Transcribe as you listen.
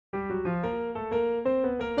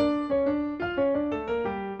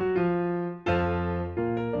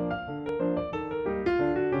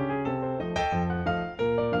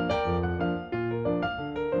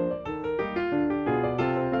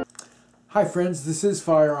Hi friends, this is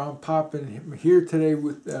FirearmPop, and I'm here today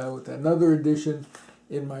with another edition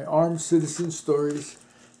in my Armed Citizen Stories,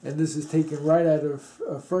 and this is taken right out of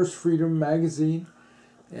First Freedom magazine,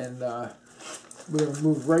 and we're going to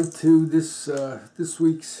move right to this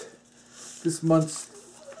month's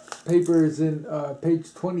paper is in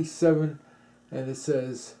page 27, and it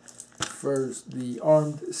says for the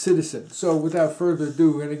Armed Citizen. So without further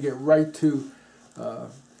ado, we're going to get right to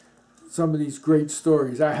some of these great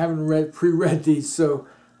stories. I haven't pre-read these, so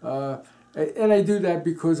and I do that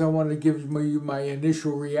because I want to give you my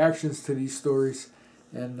initial reactions to these stories,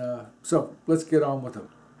 and so let's get on with them.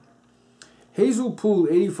 Hazel Poole,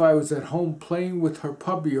 85, was at home playing with her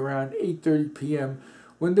puppy around 8:30 p.m.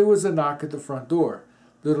 when there was a knock at the front door.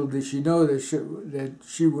 Little did she know that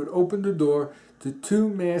she would open the door to two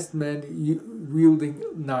masked men wielding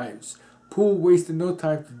knives. Poole wasted no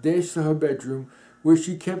time to dash to her bedroom, where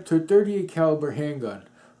she kept her .38 caliber handgun.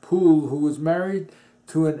 Poole, who was married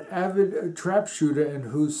to an avid trap shooter and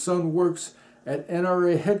whose son works at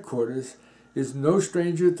NRA headquarters, is no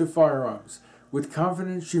stranger to firearms. With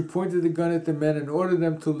confidence, she pointed the gun at the men and ordered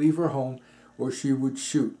them to leave her home, or she would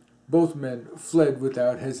shoot. Both men fled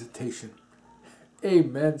without hesitation.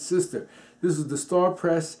 Amen, sister. This is the Star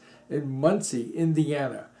Press in Muncie,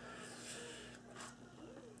 Indiana.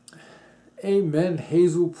 Amen,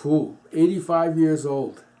 Hazel Poole, 85 years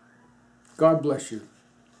old. God bless you.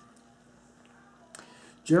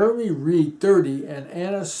 Jeremy Reed, 30, and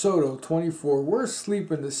Anna Soto, 24, were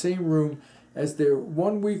asleep in the same room as their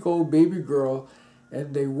one-week-old baby girl,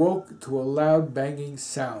 and they woke to a loud banging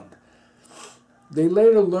sound. They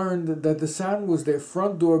later learned that the sound was their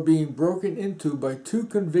front door being broken into by two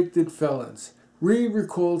convicted felons. Reed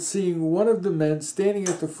recalled seeing one of the men standing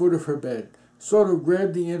at the foot of her bed. Soto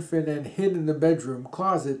grabbed the infant and hid in the bedroom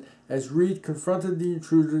closet as Reed confronted the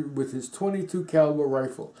intruder with his .22 caliber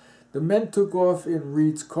rifle. The men took off in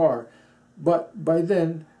Reed's car, but by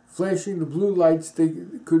then, flashing the blue lights they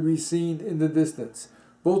could be seen in the distance.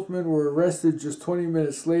 Both men were arrested just 20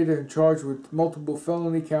 minutes later and charged with multiple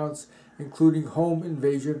felony counts, including home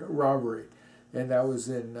invasion robbery. And that was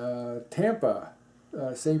in Tampa,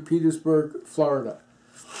 St. Petersburg, Florida.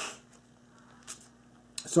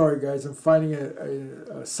 Sorry guys, I'm finding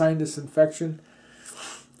a sinus infection,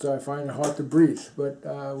 so I find it hard to breathe, but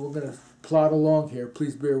we're going to plod along here.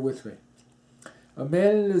 Please bear with me. A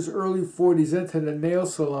man in his early 40s entered a nail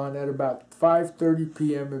salon at about 5:30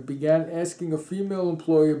 p.m. and began asking a female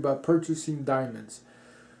employee about purchasing diamonds.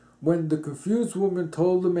 When the confused woman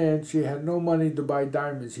told the man she had no money to buy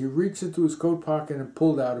diamonds, he reached into his coat pocket and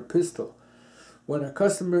pulled out a pistol. When a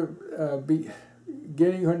customer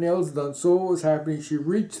getting her nails done saw what was happening, she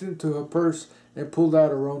reached into her purse and pulled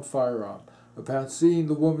out her own firearm. Upon seeing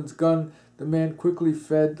the woman's gun, the man quickly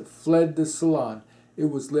fled the salon. It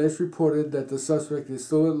was last reported that the suspect is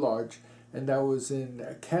still at large, and that was in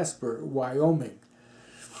Casper, Wyoming.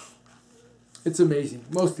 It's amazing.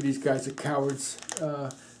 Most of these guys are cowards.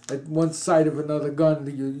 At one side of another gun,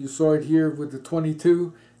 you saw it here with the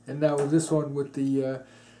 .22, and now with this one with the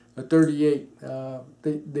a .38,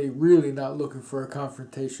 they really not looking for a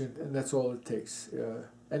confrontation, and that's all it takes.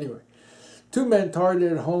 Anyway, two men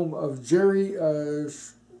targeted home of Jerry,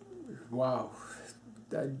 wow,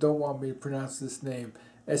 I don't want me to pronounce this name,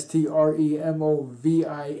 Stremovihtg,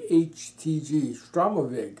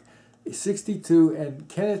 Stromovig, 62, and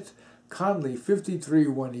Kenneth Conley, 53,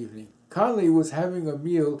 one evening. Conley was having a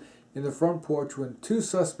meal in the front porch when two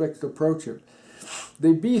suspects approached him.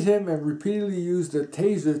 They beat him and repeatedly used a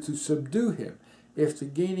taser to subdue him. After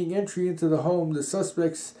gaining entry into the home, the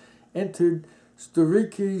suspects entered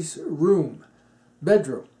Storicki's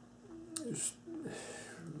bedroom.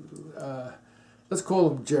 Let's call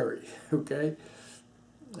him Jerry, okay?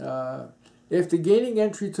 After gaining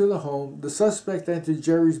entry to the home, the suspect entered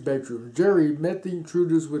Jerry's bedroom. Jerry met the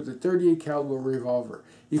intruders with a .38 caliber revolver.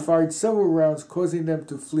 He fired several rounds, causing them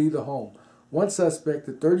to flee the home. One suspect,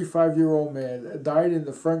 a 35-year-old man, died in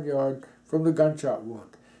the front yard from the gunshot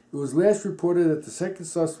wound. It was last reported that the second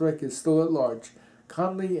suspect is still at large.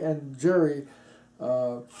 Conley and Jerry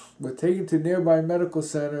were taken to nearby medical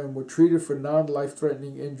center and were treated for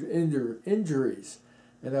non-life-threatening injuries.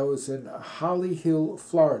 And that was in Holly Hill,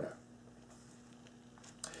 Florida.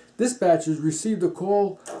 Dispatchers received a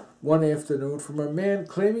call one afternoon from a man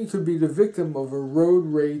claiming to be the victim of a road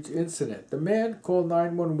rage incident. The man called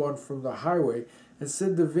 911 from the highway and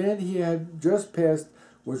said the van he had just passed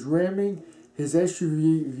was ramming his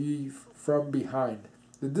SUV from behind.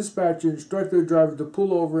 The dispatcher instructed the driver to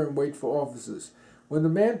pull over and wait for officers. When the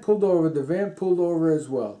man pulled over, the van pulled over as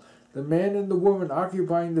well. The man and the woman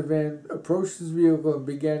occupying the van approached his vehicle and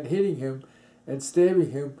began hitting him and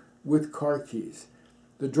stabbing him with car keys.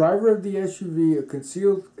 The driver of the SUV, a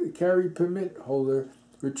concealed carry permit holder,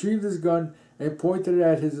 retrieved his gun and pointed it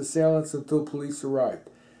at his assailants until police arrived.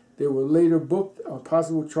 They were later booked on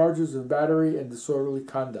possible charges of battery and disorderly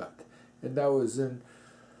conduct. And that was in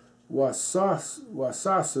Wausau,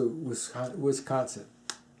 Wisconsin.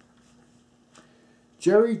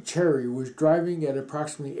 Jerry Cherry was driving at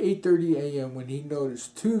approximately 8:30 a.m. when he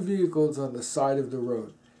noticed two vehicles on the side of the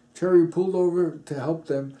road. Cherry pulled over to help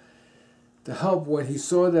when he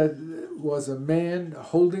saw that was a man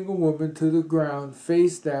holding a woman to the ground,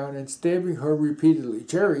 face down, and stabbing her repeatedly.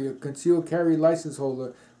 Cherry, a concealed carry license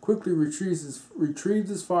holder, quickly retrieved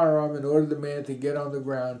his firearm and ordered the man to get on the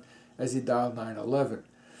ground as he dialed 911.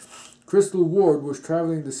 Crystal Ward was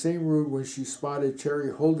traveling the same route when she spotted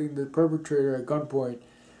Cherry holding the perpetrator at gunpoint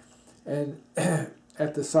and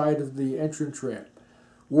at the side of the entrance ramp.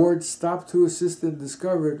 Ward stopped to assist and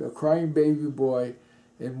discovered a crying baby boy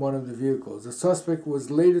in one of the vehicles. The suspect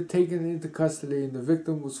was later taken into custody and the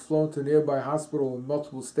victim was flown to a nearby hospital with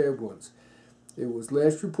multiple stab wounds. It was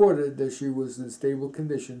last reported that she was in stable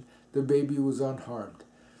condition. The baby was unharmed.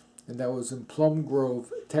 And that was in Plum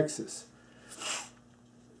Grove, Texas.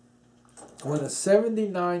 When a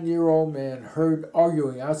 79-year-old man heard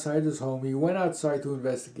arguing outside his home, he went outside to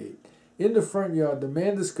investigate. In the front yard, the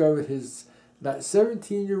man discovered his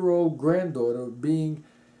 17-year-old granddaughter being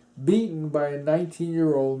beaten by a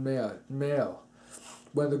 19-year-old male.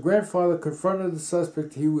 When the grandfather confronted the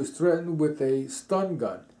suspect, he was threatened with a stun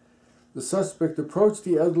gun. The suspect approached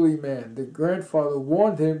the elderly man. The grandfather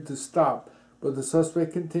warned him to stop, but the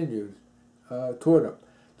suspect continued toward him.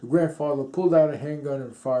 The grandfather pulled out a handgun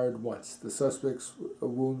and fired once. The suspect's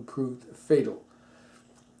wound proved fatal.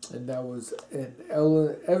 And that was in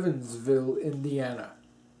Evansville, Indiana.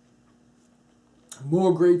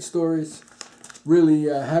 More great stories. Really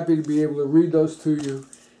happy to be able to read those to you.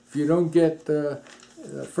 If you don't get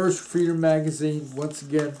First Freedom Magazine, once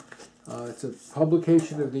again, it's a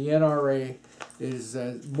publication of the NRA. It is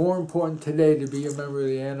more important today to be a member of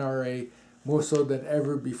the NRA, more so than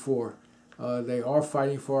ever before. They are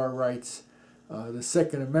fighting for our rights. The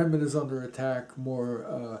Second Amendment is under attack.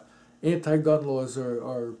 More anti-gun laws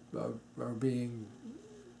are being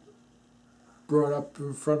brought up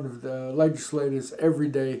in front of the legislators every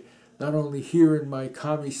day, not only here in my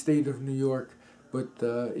commie state of New York, but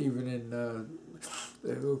even in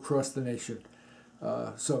across the nation.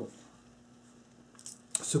 So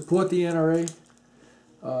support the NRA.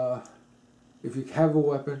 If you have a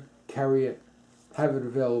weapon, carry it. Have it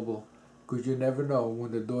available, because you never know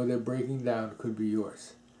when the door they're breaking down could be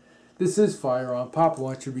yours. This is FirearmPop. I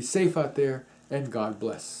want you to be safe out there, and God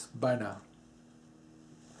bless. Bye now.